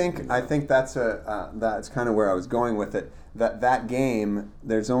 And I think that's that's kind of where I was going with it. That game,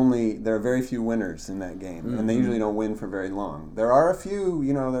 there are very few winners in that game, and they usually don't win for very long. There are a few,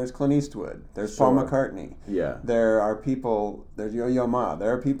 there's Clint Eastwood, there's Paul McCartney. Yeah. There are people, there's Yo-Yo Ma.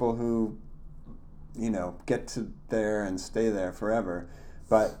 There are people who, get to there and stay there forever.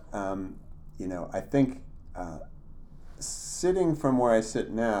 But I think sitting from where I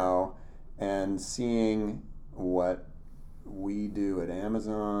sit now and seeing what we do at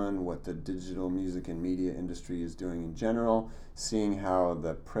Amazon, what the digital music and media industry is doing in general, seeing how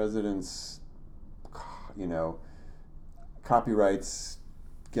the president's, copyrights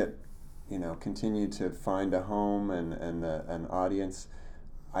get, continue to find a home and an audience,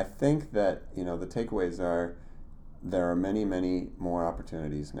 I think that, the takeaways are there are many, many more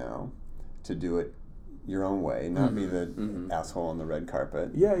opportunities now to do it your own way, not be the asshole on the red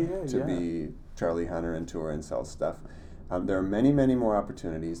carpet. To be Charlie Hunter and tour and sell stuff. There are many, many more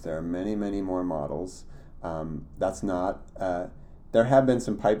opportunities. There are many, many more models. That's not... there have been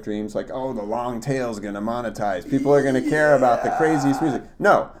some pipe dreams like, oh, the long tail's going to monetize. People are going to care about the craziest music.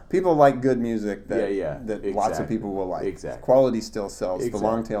 No, people like good music that lots of people will like. Exactly. Quality still sells. The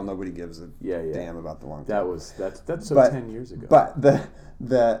long tail, nobody gives a damn about the long tail. That's 10 years ago. But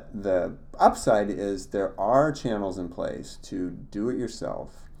the upside is there are channels in place to do it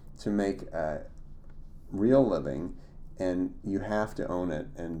yourself, to make a real living, and you have to own it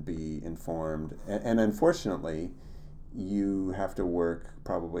and be informed. And unfortunately, you have to work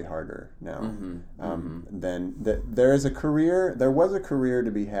probably harder now than there is a career. There was a career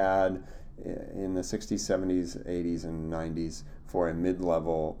to be had in the 60s, 70s, 80s, and 90s for a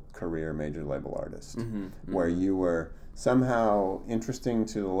mid-level career major label artist, where you were somehow interesting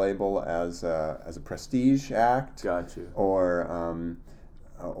to the label as a prestige act. Got you. Or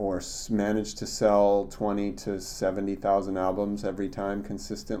managed to sell 20 to 70,000 albums every time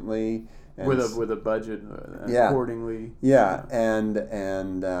consistently. And with a budget accordingly. Yeah, and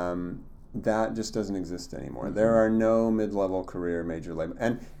that just doesn't exist anymore. There are no mid-level career major label.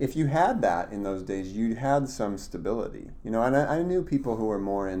 And if you had that in those days, you had some stability. And I knew people who were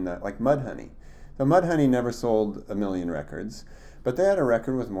more in that, like Mudhoney. So Mudhoney never sold 1 million records, but they had a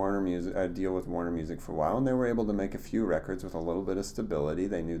record with Warner Music, a deal with Warner Music for a while, and they were able to make a few records with a little bit of stability.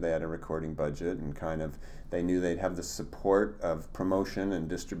 They knew they had a recording budget, and they knew they'd have the support of promotion and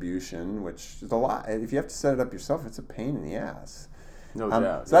distribution, which is a lot. If you have to set it up yourself, it's a pain in the ass. No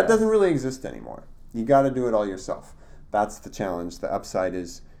doubt. So that doesn't really exist anymore. You got to do it all yourself. That's the challenge. The upside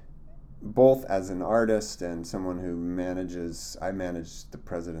is, both as an artist and someone who I manage the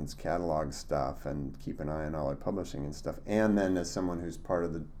president's catalog stuff and keep an eye on all our publishing and stuff, and then as someone who's part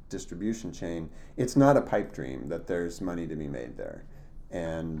of the distribution chain, it's not a pipe dream that there's money to be made there.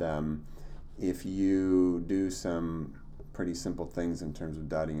 And if you do some pretty simple things in terms of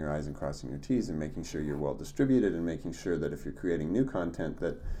dotting your I's and crossing your T's and making sure you're well distributed and making sure that if you're creating new content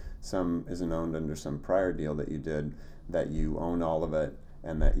that some isn't owned under some prior deal that you did, that you own all of it,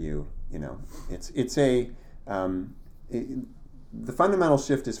 and that it's a the fundamental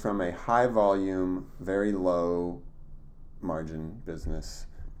shift is from a high volume, very low margin business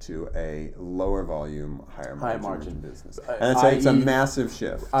to a lower volume, higher margin business. And it's a massive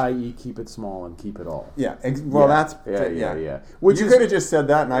shift. I.e. keep it small and keep it all. Yeah. Yeah. Which you could have just said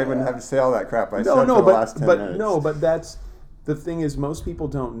that and I wouldn't have to say all that crap. I said for the last 10 minutes. But that's, the thing is, most people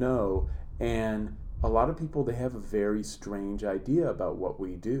don't know, and a lot of people, they have a very strange idea about what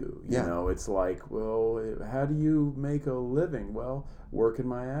we do. You know, it's like, well, how do you make a living? Well, working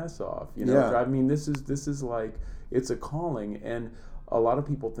my ass off. I mean, this is like, it's a calling, and a lot of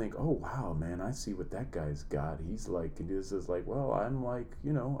people think, oh wow, man, I see what that guy's got. He's like, this is like, well, I'm like,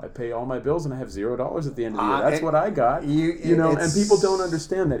 I pay all my bills and I have $0 at the end of the year. That's what I got. And people don't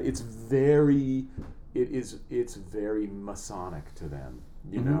understand that it's very Masonic to them.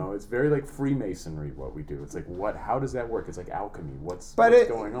 It's very like Freemasonry what we do. It's like, how does that work? It's like alchemy. What's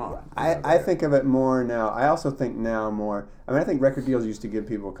going on? I think of it more now. I also think now more, I think record deals used to give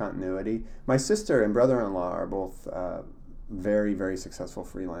people continuity. My sister and brother-in-law are both very, very successful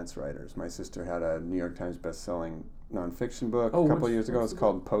freelance writers. My sister had a New York Times best-selling nonfiction book a couple years ago. It's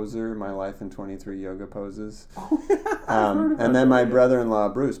called Poser, My Life in 23 Yoga Poses. And then my brother-in-law,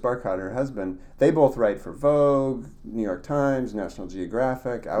 Bruce Barcott, her husband, they both write for Vogue, New York Times, National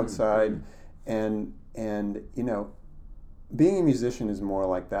Geographic, Outside. And being a musician is more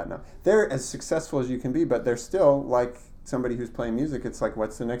like that now. They're as successful as you can be, but they're still like somebody who's playing music. It's like,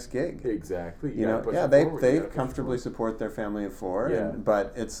 what's the next gig? Exactly. They comfortably support their family of four,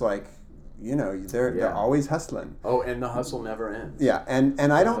 but it's like, they're always hustling. Oh, and the hustle never ends. Yeah, and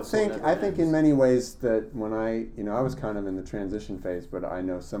I think in many ways that when I was kind of in the transition phase, but I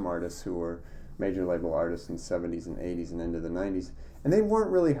know some artists who were major label artists in the 70s and 80s and into the 90s, and they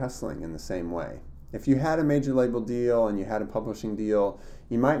weren't really hustling in the same way. If you had a major label deal and you had a publishing deal,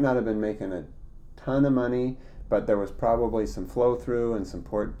 you might not have been making a ton of money, but there was probably some flow through and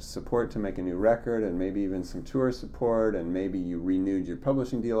support to make a new record, and maybe even some tour support, and maybe you renewed your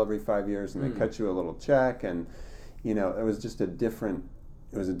publishing deal every 5 years and they cut you a little check, and it was just a different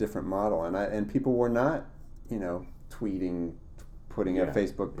model, and people were not tweeting, putting up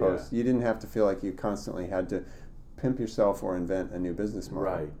Facebook posts. You didn't have to feel like you constantly had to pimp yourself or invent a new business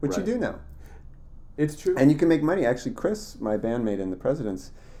model, which you do now. It's true. And you can make money. Actually, Chris, my bandmate in The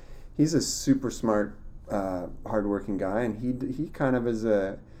Presidents, he's a super smart, hardworking guy, and he kind of is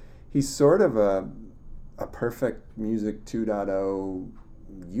he's sort of a perfect music 2.0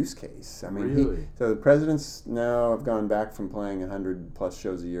 use case. I mean, really? So The Presidents now have gone back from playing 100 plus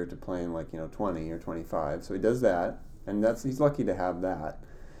shows a year to playing 20 or 25. So he does that, and he's lucky to have that.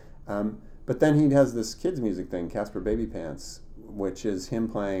 But then he has this kids music thing, Casper Baby Pants, which is him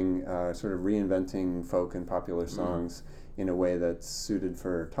playing sort of reinventing folk and popular songs in a way that's suited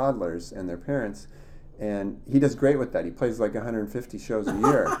for toddlers and their parents. And he does great with that. He plays like 150 shows a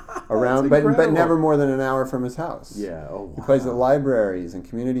year around, but never more than an hour from his house. Yeah. Oh, wow. He plays at libraries and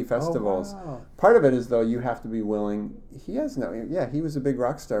community festivals. Oh, wow. Part of it is, though, you have to be willing. He was a big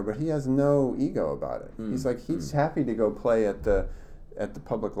rock star, but he has no ego about it. He's happy to go play at the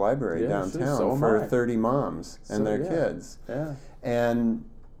public library downtown for 30 moms and their kids. Yeah. And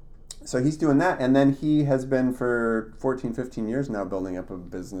so he's doing that, and then he has been for 14, 15 years now building up a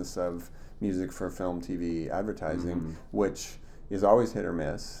business of music for film, TV, advertising, which is always hit or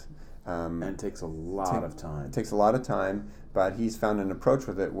miss. And takes a lot of time. It takes a lot of time, but he's found an approach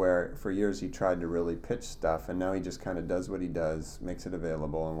with it where for years he tried to really pitch stuff, and now he just kind of does what he does, makes it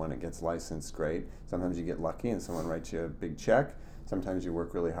available, and when it gets licensed, great. Sometimes you get lucky and someone writes you a big check. Sometimes you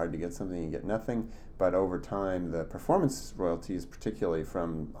work really hard to get something and you get nothing, but over time the performance royalties, particularly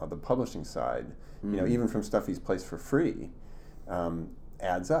from the publishing side, even from stuff he's placed for free,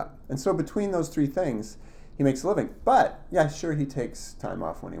 adds up. And so between those three things, he makes a living. But yeah, sure, he takes time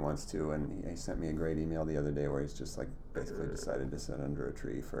off when he wants to, and he sent me a great email the other day where he's just like basically decided to sit under a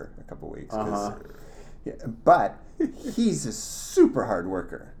tree for a couple weeks. But he's a super hard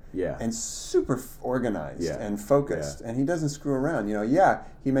worker. Yeah. And super organized and focused. And he doesn't screw around.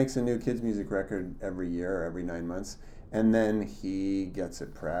 He makes a new kids' music record every year or every 9 months. And then he gets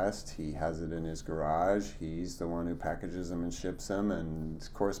it pressed. He has it in his garage. He's the one who packages them and ships them and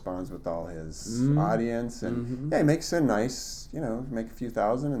corresponds with all his audience. And he makes a nice, make a few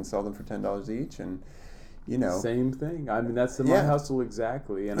thousand and sell them for $10 each. And, Same thing. I mean, that's my hustle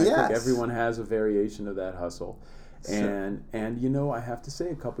exactly. And I think everyone has a variation of that hustle. And I have to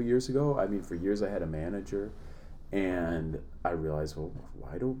say, a couple years ago, for years I had a manager, And I realized, well,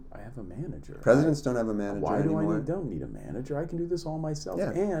 why do I have a manager? Presidents don't have a manager why do anymore. don't need a manager? I can do this all myself.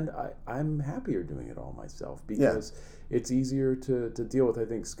 Yeah. And I'm happier doing it all myself because it's easier to deal with. I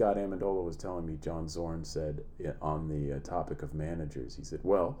think Scott Amendola was telling me, John Zorn said on the topic of managers, he said,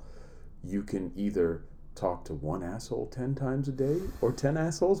 well, you can either talk to one asshole 10 times a day or 10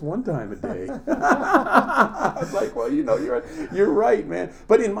 assholes one time a day. I was like, well, you're right, man.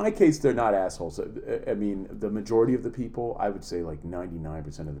 But in my case, they're not assholes. I mean, the majority of the people, I would say like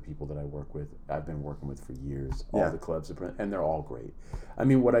 99% of the people that I work with, I've been working with for years. All the clubs, and they're all great. I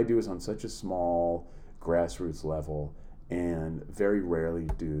mean, what I do is on such a small grassroots level, and very rarely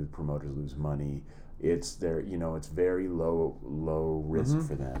do promoters lose money. It's it's very low risk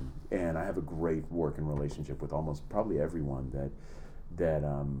for them, and I have a great working relationship with almost probably everyone that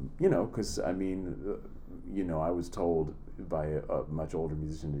because I mean, I was told by a much older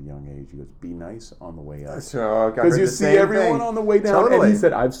musician at a young age, he goes, be nice on the way up. Because you see everyone on the way down. Totally. And he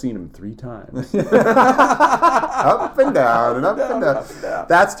said, I've seen him 3 times. Up and down and up and down.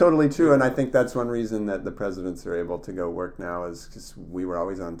 That's totally true, and I think that's one reason that the presidents are able to go work now is because we were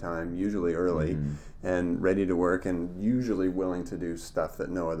always on time, usually early, and ready to work, and usually willing to do stuff that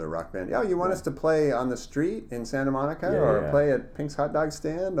no other rock band. Oh, you want us to play on the street in Santa Monica or play at Pink's Hot Dog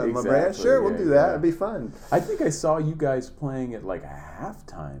Stand on La Brea? Sure, we'll do that. It'd be fun. I think I saw you guys playing at like a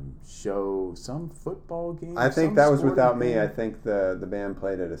halftime show, some football game. I think that was without me. I think the band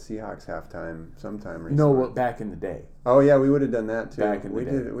played at a Seahawks halftime sometime recently. No, back in the day. Oh yeah, we would have done that too. Back in the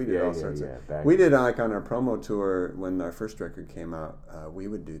day. We did all sorts of. We did like on our promo tour when our first record came out. We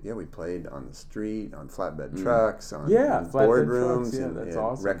played on the street, on flatbed trucks, on boardrooms, and that's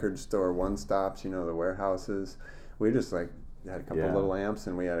awesome. record store one stops. The warehouses. We just like had a couple little amps,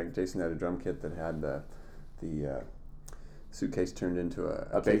 and Jason had a drum kit that had the suitcase turned into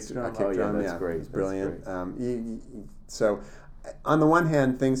a bass drum. A kick drum. That's great. It's brilliant. So, on the one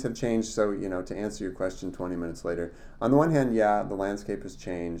hand, things have changed. So, to answer your question 20 minutes later, on the one hand, the landscape has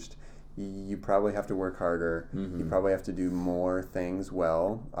changed. You probably have to work harder. You probably have to do more things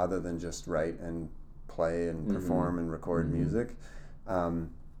well, other than just write and play and perform and record music.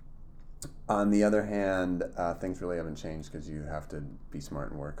 On the other hand, things really haven't changed because you have to be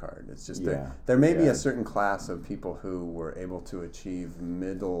smart and work hard. It's just there may be a certain class of people who were able to achieve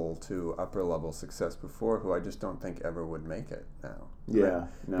middle to upper level success before who I just don't think ever would make it now. Yeah,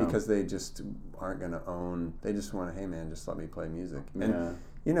 no. Because they just aren't going to own. They just want to, hey man, just let me play music. And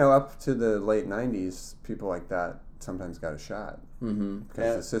up to the late 90s, people like that sometimes got a shot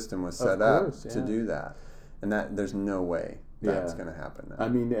because the system was set up to do that, and that there's no way that's going to happen now. I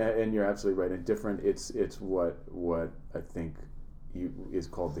mean, and you're absolutely right. It's what I think is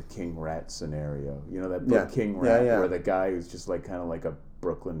called the King Rat scenario. That book King Rat, where the guy who's just like kind of like a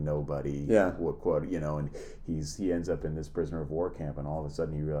Brooklyn nobody, quote, and he ends up in this prisoner of war camp, and all of a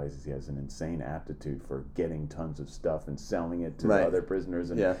sudden he realizes he has an insane aptitude for getting tons of stuff and selling it to the other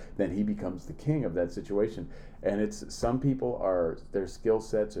prisoners, and then he becomes the king of that situation. And it's some people their skill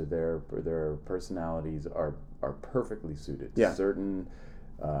sets or their personalities are perfectly suited to certain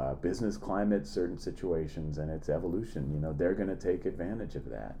business climates, certain situations, and it's evolution. They're going to take advantage of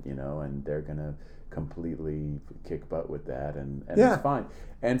that, and they're going to completely kick butt with that, and it's fine.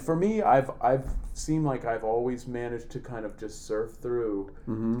 And for me, I've seemed like I've always managed to kind of just surf through,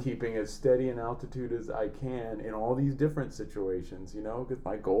 keeping as steady an altitude as I can in all these different situations, because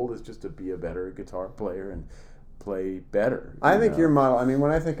my goal is just to be a better guitar player and play better. I think your model, I mean, when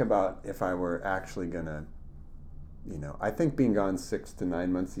I think about if I were actually going to, I think being gone 6 to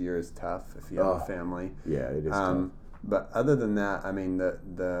 9 months a year is tough if you have a family. Yeah, it is tough. But other than that, I mean,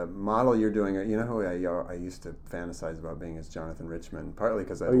 the model you're doing, who I used to fantasize about being is Jonathan Richman, partly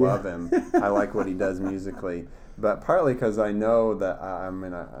because I love him. I like what he does musically, but partly because I know that,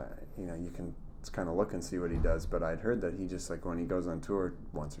 you can kind of look and see what he does, but I'd heard that he just, like, when he goes on tour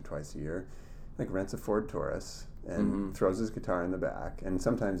once or twice a year, like rents a Ford Taurus and throws his guitar in the back, and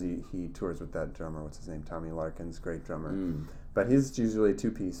sometimes he tours with that drummer, what's his name, Tommy Larkins, great drummer, but his usually a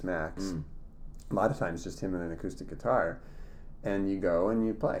 2-piece max. A lot of times just him and an acoustic guitar, and you go and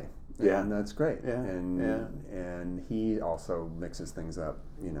you play, and that's great. And he also mixes things up,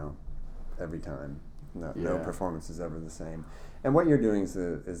 every time. No performance is ever the same. And what you're doing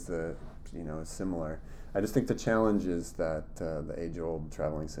is similar. I just think the challenge is that the age-old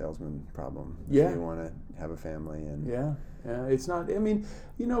traveling salesman problem. If you want to have a family and it's not. I mean,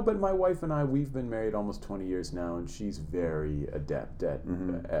 but my wife and I, we've been married almost 20 years now, and she's very adept at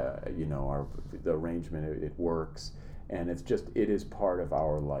the arrangement. It works, and it is part of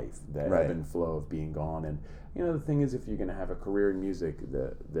our life, the ebb and flow of being gone. And the thing is, if you're going to have a career in music,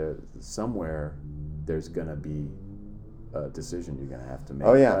 somewhere there's going to be a decision you're going to have to make.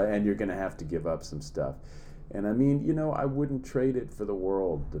 Oh, yeah. And you're going to have to give up some stuff. And I mean, you know, I wouldn't trade it for the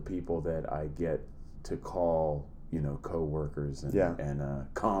world, the people that I get to call, you know, co-workers and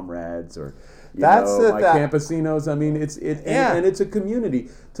comrades, or my campesinos. I mean, and it's a community,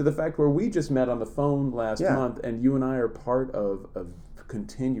 to the fact where we just met on the phone last month, and you and I are part of a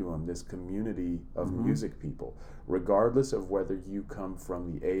continuum, this community of music people, regardless of whether you come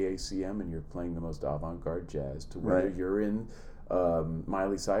from the AACM and you're playing the most avant-garde jazz, to whether you're in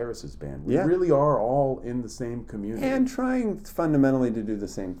Miley Cyrus's band. We really are all in the same community. And trying fundamentally to do the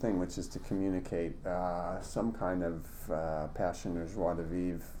same thing, which is to communicate some kind of passion or joie de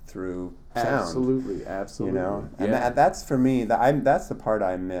vivre through sound. Absolutely. You know? And that's for me, that's the part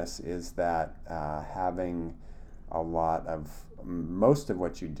I miss, is that having a lot of, most of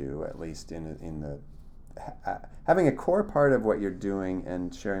what you do, at least in the, having a core part of what you're doing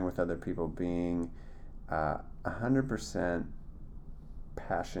and sharing with other people being 100%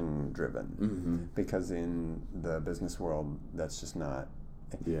 passion driven, because in the business world that's just not.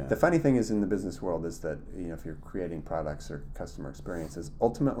 The funny thing is, in the business world, is that, you know, if you're creating products or customer experiences,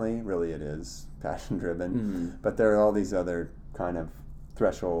 ultimately really it is passion driven, but there are all these other kind of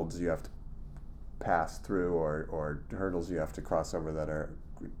thresholds you have to pass through, or hurdles you have to cross over, that are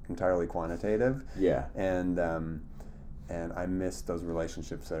entirely quantitative. And I miss those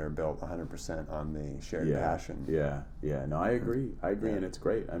relationships that are built 100% on the shared passion. No, I agree, and it's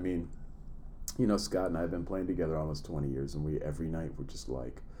great. I mean, you know, Scott and I have been playing together almost 20 years, and every night we're just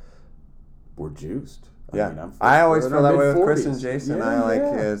like, we're juiced. I always feel that way with Chris and Jason.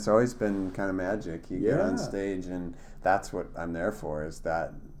 It's always been kind of magic. You get on stage, and that's what I'm there for, is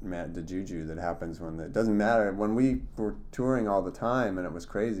that the juju that happens when it doesn't matter. When we were touring all the time, and it was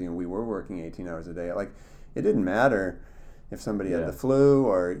crazy, and we were working 18 hours a day, like, it didn't matter if somebody had the flu,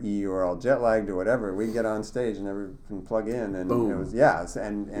 or you were all jet lagged or whatever. We'd get on stage and everyone plug in, and boom. It was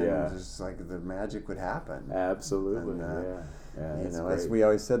and it was just like the magic would happen. Absolutely. You know, as we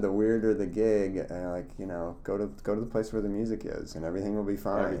always said, the weirder the gig, like, you know, go to the place where the music is, and everything will be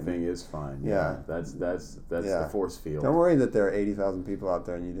fine. Everything is fine. That's the force field. Don't worry that there are 80,000 people out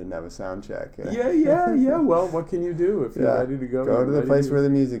there and you didn't have a sound check. Well, what can you do if you're ready to go? Go to the place where the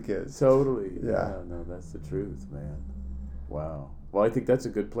music is. Totally. No, that's the truth, man. Wow. Well, I think that's a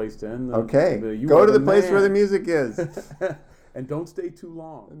good place to end. Okay. Go to the place where the music is. And don't stay too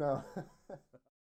long. No.